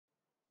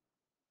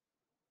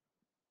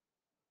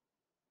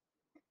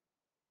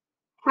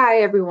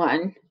Hi,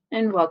 everyone,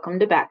 and welcome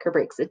to Backer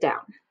Breaks It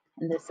Down.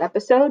 In this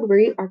episode,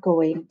 we are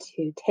going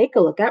to take a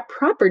look at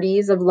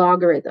properties of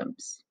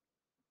logarithms.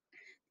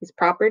 These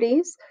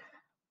properties,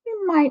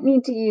 you might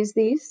need to use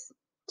these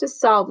to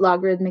solve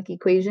logarithmic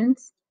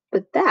equations,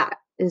 but that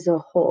is a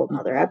whole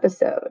nother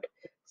episode.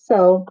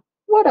 So,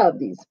 what are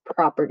these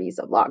properties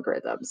of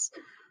logarithms?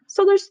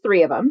 So, there's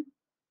three of them.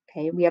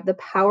 Okay, we have the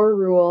power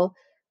rule,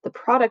 the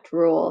product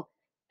rule,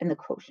 and the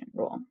quotient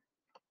rule.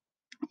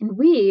 And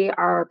we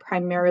are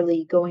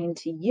primarily going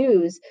to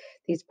use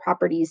these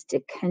properties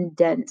to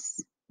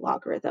condense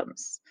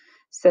logarithms.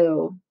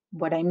 So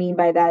what I mean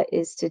by that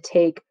is to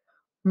take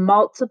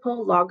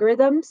multiple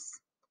logarithms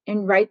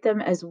and write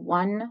them as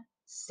one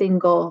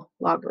single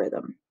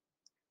logarithm.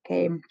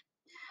 Okay.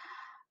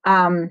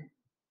 So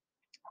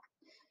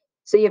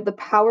you have the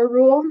power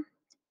rule.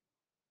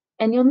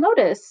 And you'll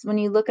notice when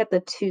you look at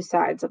the two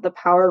sides of the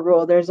power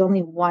rule, there's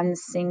only one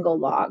single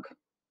log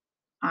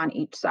on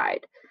each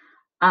side.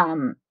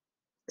 So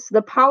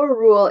the power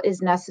rule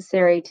is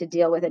necessary to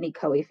deal with any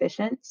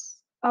coefficients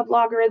of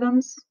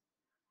logarithms.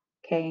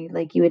 Okay,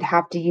 like you would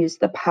have to use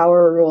the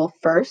power rule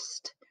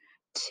first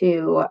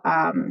to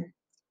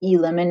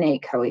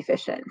eliminate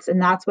coefficients,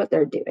 and that's what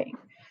they're doing.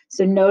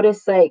 So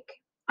notice like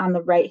on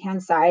the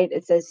right-hand side,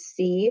 it says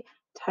C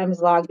times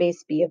log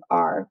base B of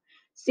R.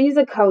 C is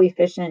a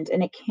coefficient,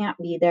 and it can't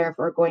be there if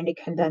we're going to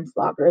condense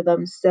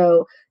logarithms.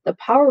 So the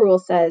power rule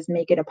says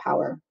make it a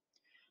power.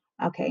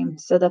 Okay,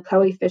 so the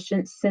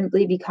coefficient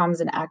simply becomes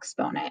an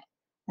exponent.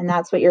 And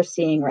that's what you're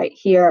seeing right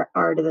here,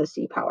 r to the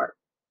c power.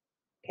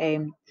 Okay.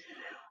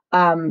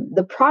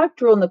 The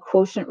product rule and the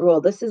quotient rule,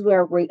 this is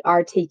where we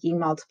are taking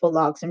multiple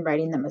logs and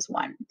writing them as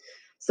one.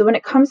 So when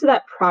it comes to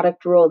that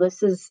product rule,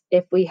 this is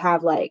if we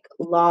have like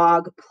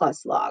log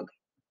plus log.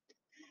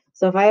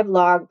 So if I have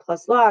log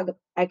plus log,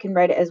 I can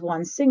write it as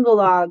one single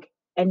log,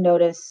 and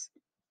notice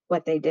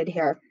what they did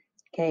here.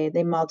 Okay,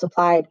 they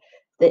multiplied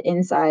the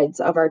insides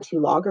of our two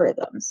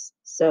logarithms.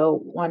 So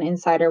one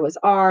insider was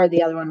r,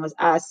 the other one was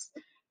s,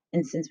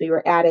 and since we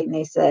were adding,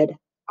 they said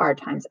r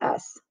times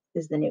s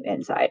is the new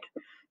inside.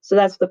 So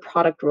that's what the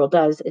product rule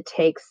does. It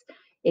takes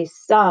a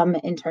sum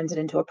and turns it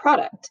into a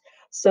product.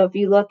 So if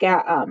you look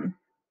at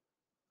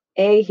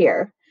a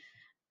here,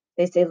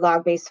 they say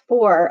log base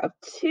 4 of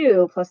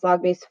 2 plus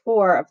log base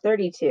 4 of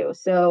 32.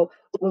 So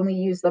when we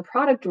use the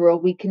product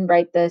rule, we can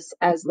write this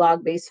as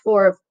log base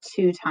 4 of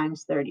 2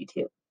 times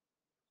 32.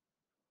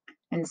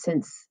 And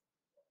since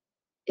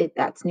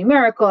that's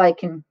numerical, I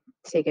can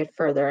take it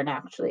further and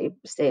actually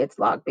say it's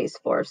log base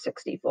 4 of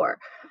 64.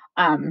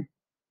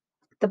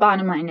 The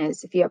bottom line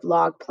is if you have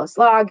log plus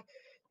log,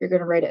 you're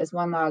going to write it as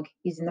one log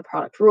using the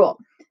product rule.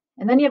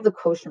 And then you have the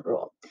quotient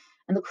rule.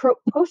 And the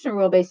quotient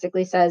rule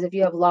basically says if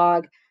you have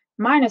log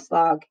minus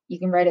log, you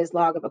can write it as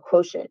log of a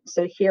quotient.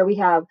 So here we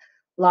have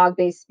log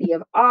base b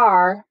of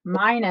r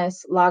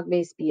minus log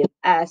base b of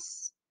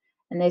s.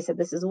 And they said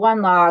this is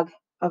one log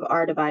of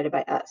r divided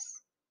by s.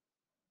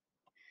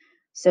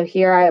 So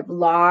here I have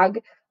log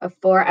of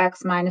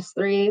 4x minus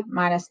 3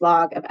 minus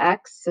log of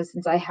x. So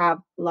since I have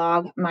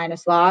log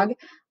minus log,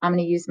 I'm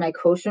going to use my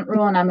quotient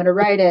rule, and I'm going to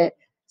write it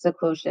as a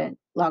quotient,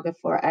 log of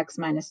 4x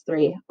minus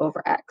 3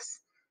 over x.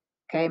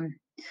 Okay.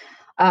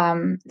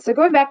 So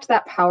going back to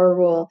that power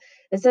rule,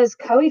 it says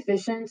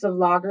coefficients of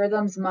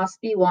logarithms must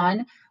be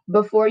 1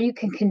 before you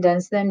can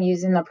condense them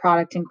using the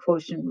product and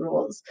quotient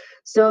rules.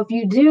 So if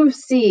you do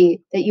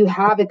see that you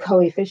have a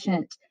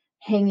coefficient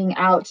hanging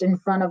out in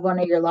front of one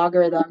of your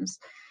logarithms,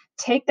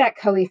 take that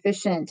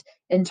coefficient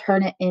and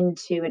turn it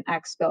into an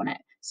exponent.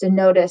 So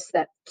notice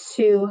that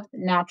 2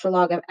 natural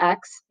log of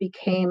x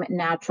became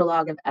natural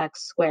log of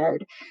x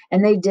squared,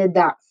 and they did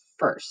that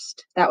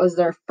first. That was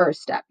their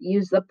first step.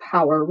 Use the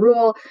power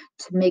rule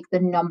to make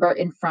the number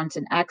in front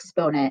an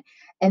exponent.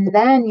 And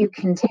then you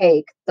can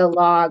take the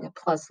log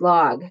plus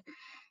log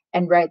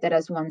and write that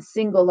as one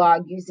single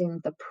log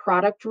using the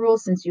product rule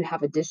since you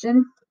have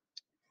addition.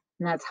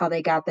 And that's how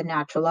they got the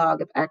natural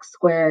log of x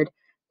squared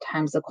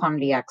times the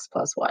quantity x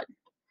plus 1.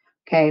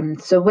 Okay,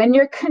 so when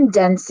you're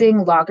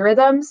condensing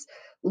logarithms,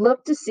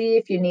 look to see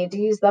if you need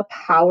to use the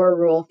power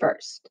rule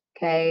first,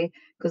 okay?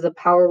 Because the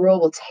power rule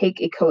will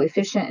take a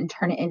coefficient and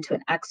turn it into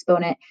an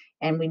exponent,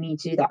 and we need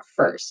to do that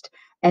first.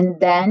 And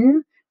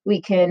then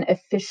we can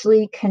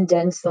officially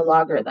condense the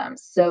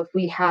logarithms. So if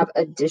we have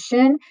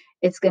addition,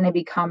 it's going to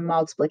become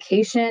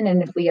multiplication,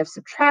 and if we have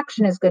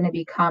subtraction, it's going to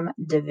become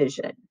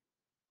division,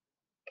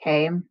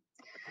 okay?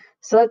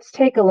 So let's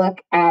take a look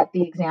at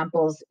the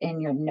examples in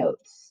your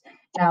notes.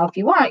 Now, if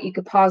you want, you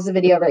could pause the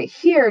video right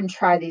here and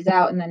try these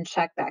out and then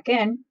check back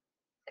in,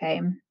 okay?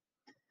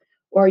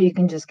 Or you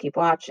can just keep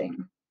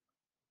watching.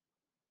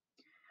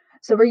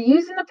 So we're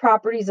using the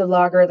properties of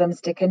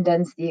logarithms to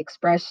condense the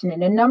expression.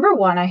 And in number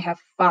 1, I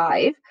have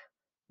 5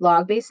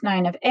 log base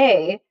 9 of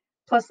A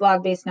plus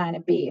log base 9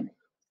 of B.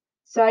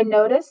 So I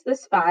notice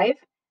this 5,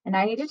 and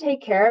I need to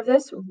take care of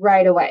this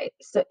right away.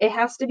 So it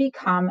has to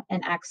become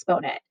an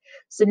exponent.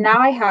 So now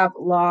I have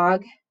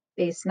log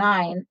base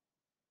 9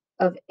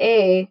 of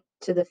A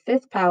to the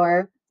 5th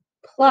power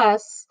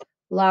plus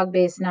log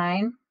base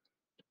 9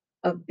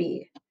 of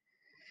B.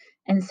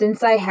 And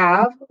since I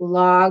have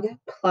log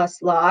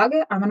plus log,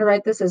 I'm going to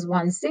write this as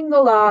one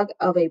single log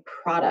of a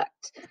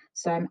product.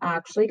 So I'm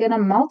actually going to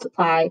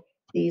multiply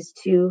these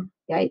two.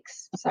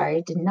 Yikes, sorry,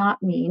 I did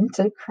not mean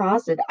to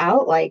cross it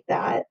out like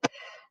that.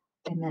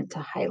 I meant to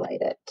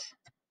highlight it.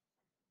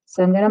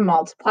 So I'm going to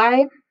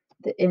multiply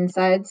the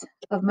insides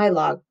of my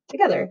log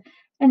together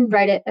and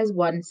write it as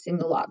one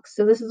single log.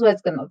 So this is what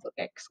it's going to look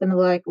like. It's going to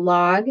look like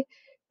log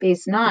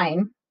base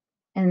 9,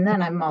 and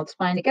then I'm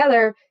multiplying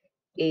together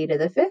a to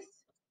the 5th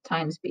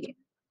times b.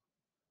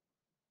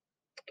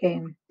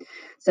 Okay,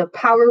 so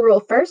power rule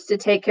first to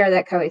take care of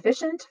that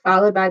coefficient,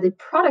 followed by the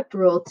product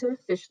rule to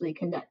officially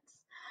condense.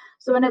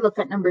 So when I look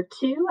at number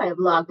 2, I have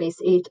log base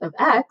 8 of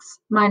x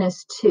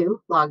minus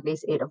 2 log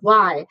base 8 of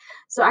y.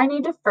 So I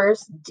need to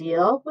first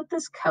deal with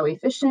this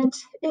coefficient.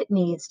 It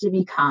needs to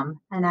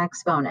become an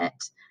exponent.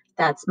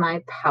 That's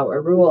my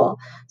power rule.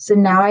 So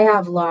now I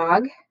have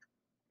log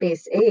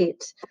base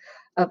 8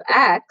 of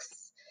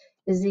x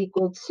is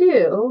equal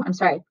to,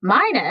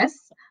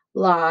 minus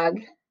log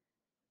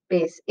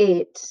base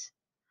 8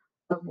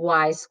 of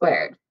y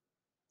squared.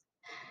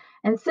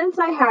 And since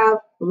I have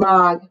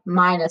log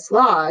minus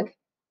log,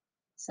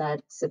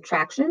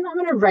 subtraction, I'm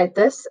going to write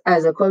this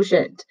as a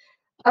quotient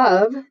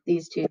of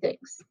these two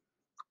things.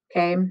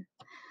 Okay,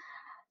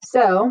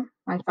 so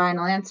my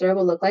final answer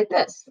will look like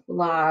this: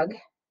 log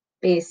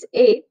base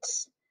 8,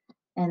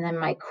 and then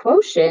my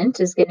quotient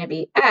is going to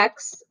be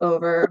x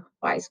over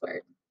y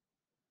squared.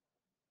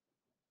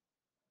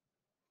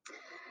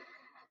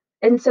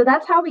 And so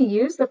that's how we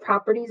use the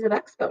properties of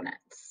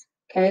exponents.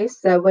 Okay,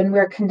 so when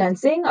we're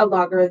condensing a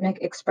logarithmic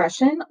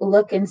expression,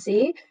 look and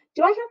see,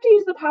 do I have to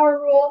use the power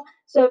rule?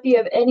 So if you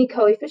have any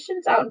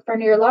coefficients out in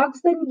front of your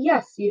logs, then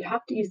yes, you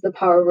have to use the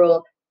power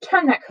rule,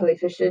 turn that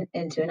coefficient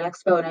into an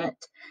exponent.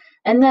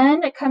 And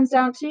then it comes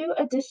down to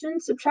addition,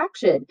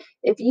 subtraction.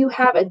 If you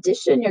have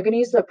addition, you're going to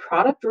use the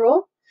product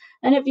rule.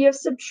 And if you have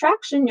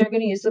subtraction, you're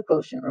going to use the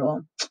quotient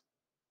rule.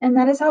 And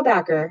that is how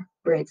Backer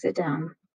breaks it down.